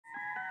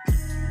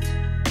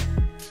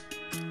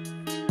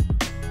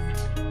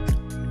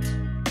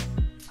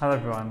Hello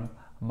everyone,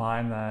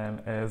 my name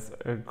is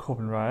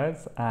Corbin,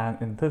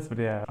 and in this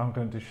video I'm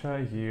going to show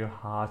you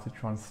how to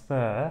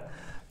transfer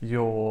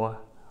your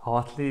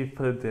Heartleaf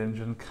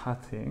Philodendron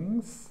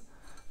cuttings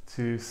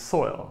to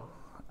soil.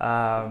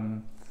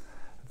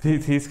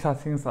 These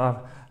cuttings I've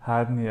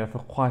had in here for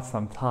quite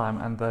some time,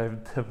 and they've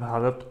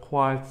developed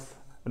quite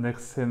an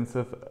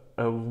extensive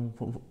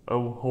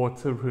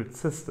water root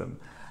system,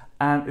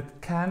 and it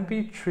can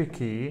be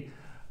tricky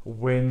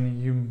when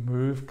you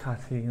move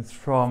cuttings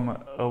from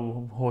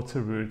water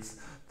roots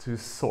to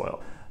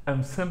soil,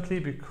 simply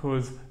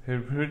because the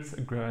roots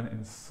grown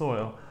in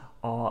soil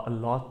are a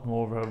lot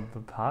more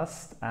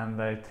robust and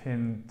they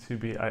tend to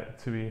be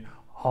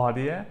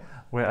hardier,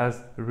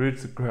 whereas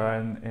roots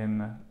grown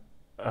in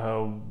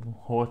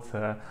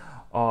water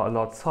are a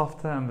lot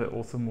softer, and they're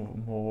also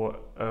more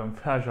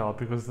fragile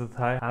because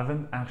they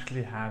haven't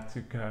actually had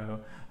to go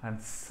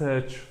and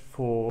search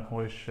for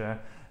moisture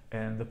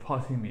in the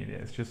potting media.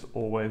 It's just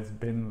always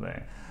been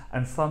there.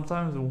 And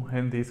sometimes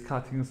when these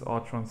cuttings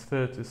are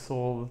transferred to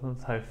soil,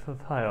 they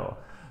fail.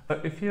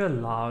 But if you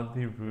allow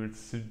the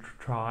roots to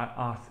dry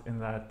out in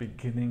that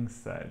beginning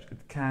stage,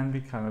 it can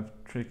be kind of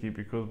tricky,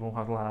 because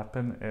what will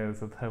happen is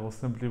that they will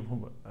simply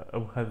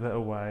wither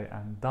away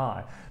and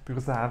die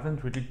because they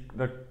haven't really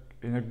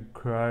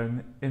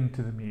grown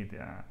into the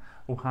media.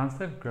 Once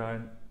they've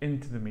grown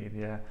into the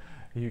media,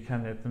 you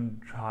can let them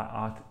dry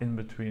out in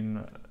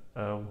between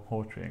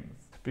waterings,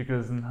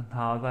 because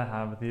now they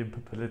have the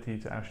ability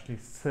to actually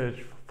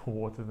search for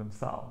water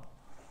themselves.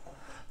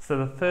 So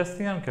the first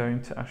thing I'm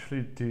going to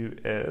actually do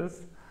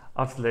is,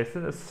 I've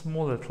selected a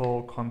small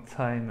little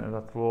container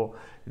that will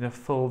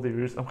fill the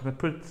roots. I'm going to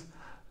put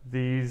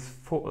these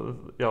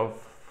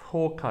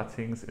four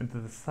cuttings into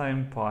the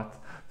same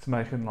pot to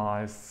make a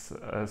nice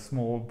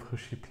small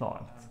bushy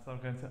plant. So I'm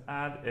going to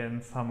add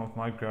in some of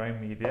my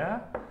growing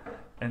media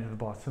into the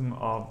bottom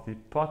of the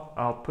pot.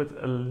 I'll put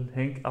a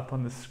link up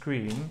on the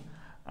screen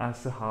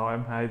as to how I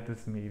made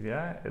this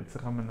media. It's a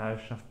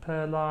combination of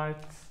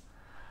perlite,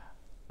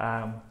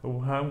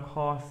 worm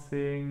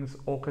castings,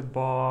 orchid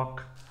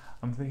bark,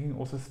 I'm thinking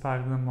also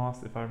sphagnum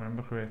moss if I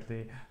remember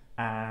correctly,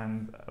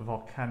 and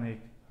volcanic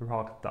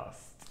rock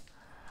dust.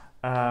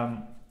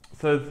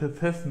 So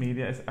this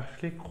media is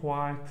actually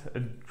quite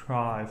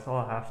dry, so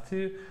I'll have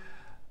to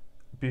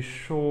be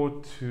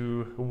sure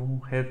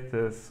to hit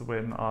this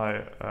when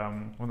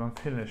I'm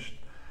finished,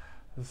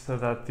 so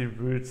that the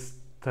roots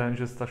don't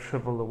just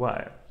shrivel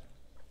away.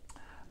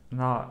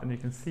 Now, and you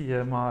can see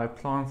here my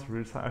plant's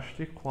roots are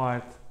actually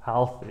quite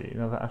healthy.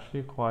 They're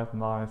actually quite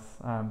nice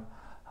and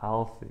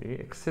healthy,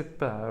 except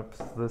perhaps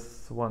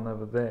this one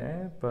over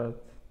there.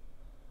 But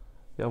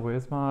yeah,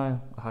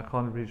 I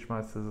can't reach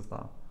my scissors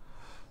now.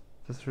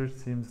 This root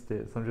seems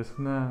dead, so I'm just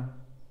gonna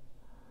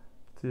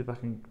see if I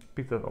can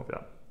pick that off.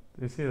 Yeah,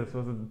 you see this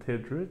was a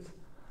dead root.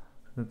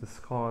 I'm gonna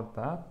discard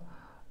that,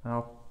 and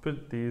I'll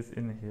put these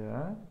in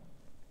here.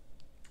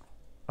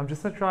 I'm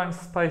just going to try and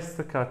space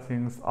the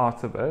cuttings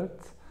out a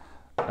bit,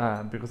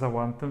 because I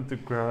want them to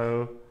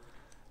grow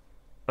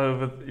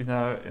over,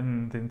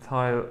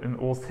 in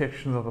all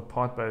sections of the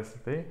pot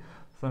basically.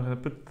 So I'm going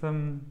to put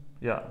them,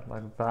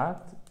 like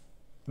that.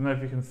 I don't know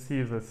if you can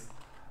see this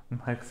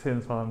makes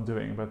sense what I'm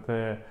doing, but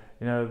they're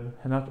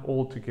not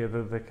all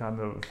together. They kind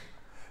of,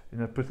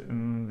 put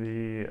in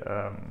the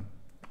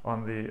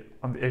on the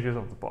edges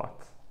of the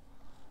pot.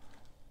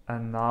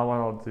 And now what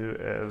I'll do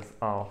is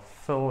I'll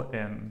fill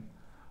in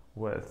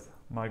with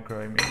my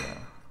growing media.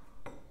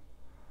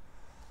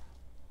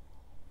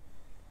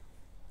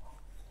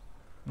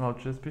 And I'll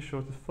just be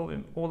sure to fill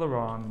in all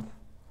around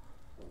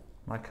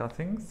my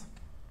cuttings.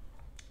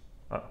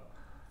 Oh,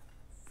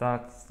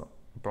 that's not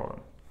a problem.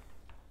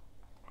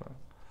 Okay.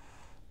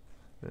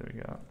 There we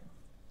go.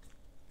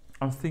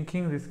 I'm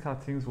thinking these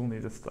cuttings will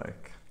need a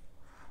stake,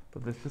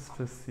 but let's just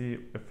first see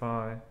if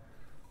I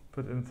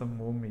put in some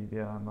more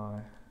media and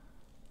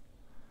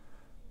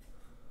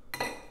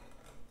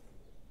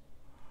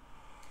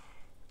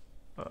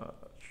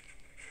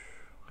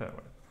okay,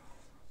 wait.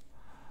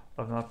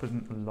 I've now put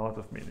in a lot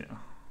of media.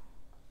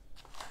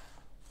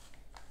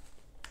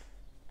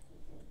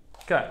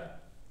 Okay.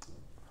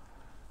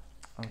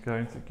 I'm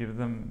going to give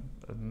them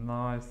a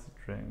nice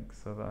drink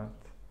so that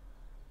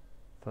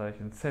they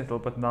can settle,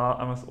 but now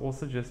I must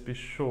also just be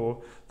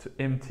sure to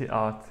empty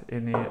out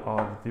any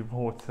of the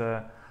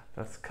water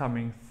that's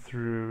coming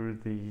through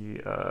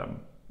the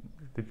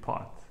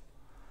pot.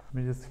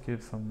 Let me just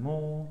give some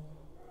more.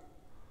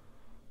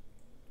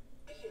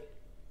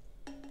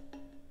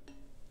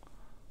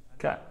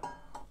 Okay,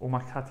 all my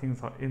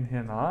cuttings are in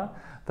here now.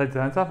 They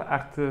don't have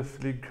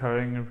actively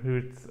growing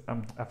roots,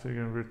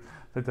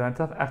 they don't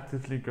have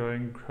actively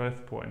growing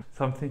growth points.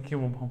 So I'm thinking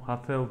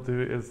what they'll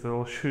do is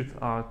they'll shoot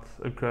out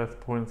growth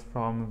points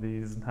from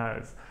these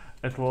nodes.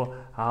 It will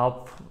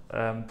help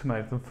to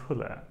make them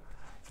fuller.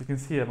 So you can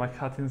see here my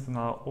cuttings are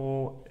now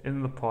all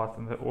in the pot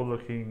and they're all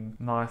looking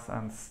nice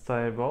and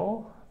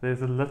stable.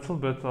 There's a little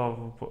bit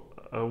of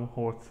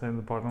water in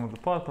the bottom of the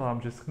pot, but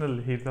I'm just going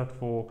to leave that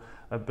for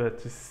a bit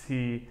to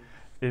see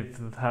if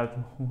that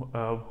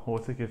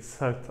water gets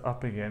soaked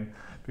up again,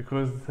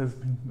 because this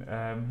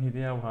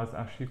media was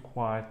actually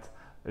quite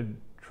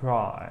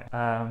dry.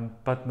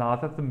 But now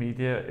that the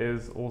media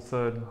is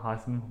also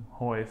nice and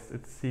moist,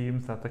 it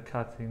seems that the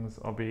cuttings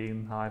are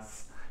being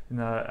nice,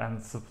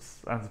 and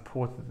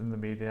supported in the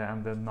media,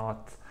 and they're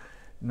not,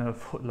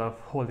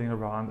 falling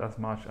around as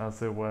much as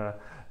they were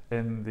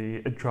in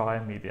the dry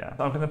media.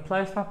 So I'm going to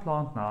place my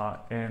plant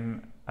now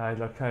in a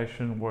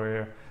location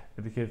where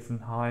it gets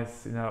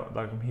nice,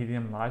 like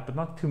medium light, but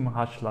not too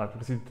much light,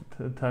 because you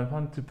don't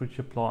want to put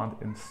your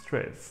plant in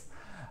stress.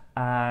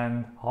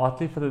 And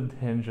Heartleaf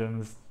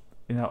Philodendrons,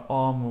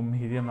 are more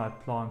medium light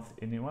plants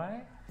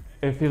anyway.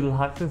 If you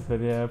like this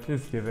video,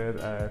 please give it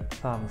a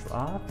thumbs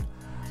up,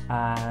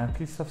 and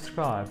please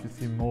subscribe to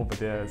see more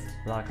videos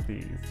like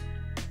these.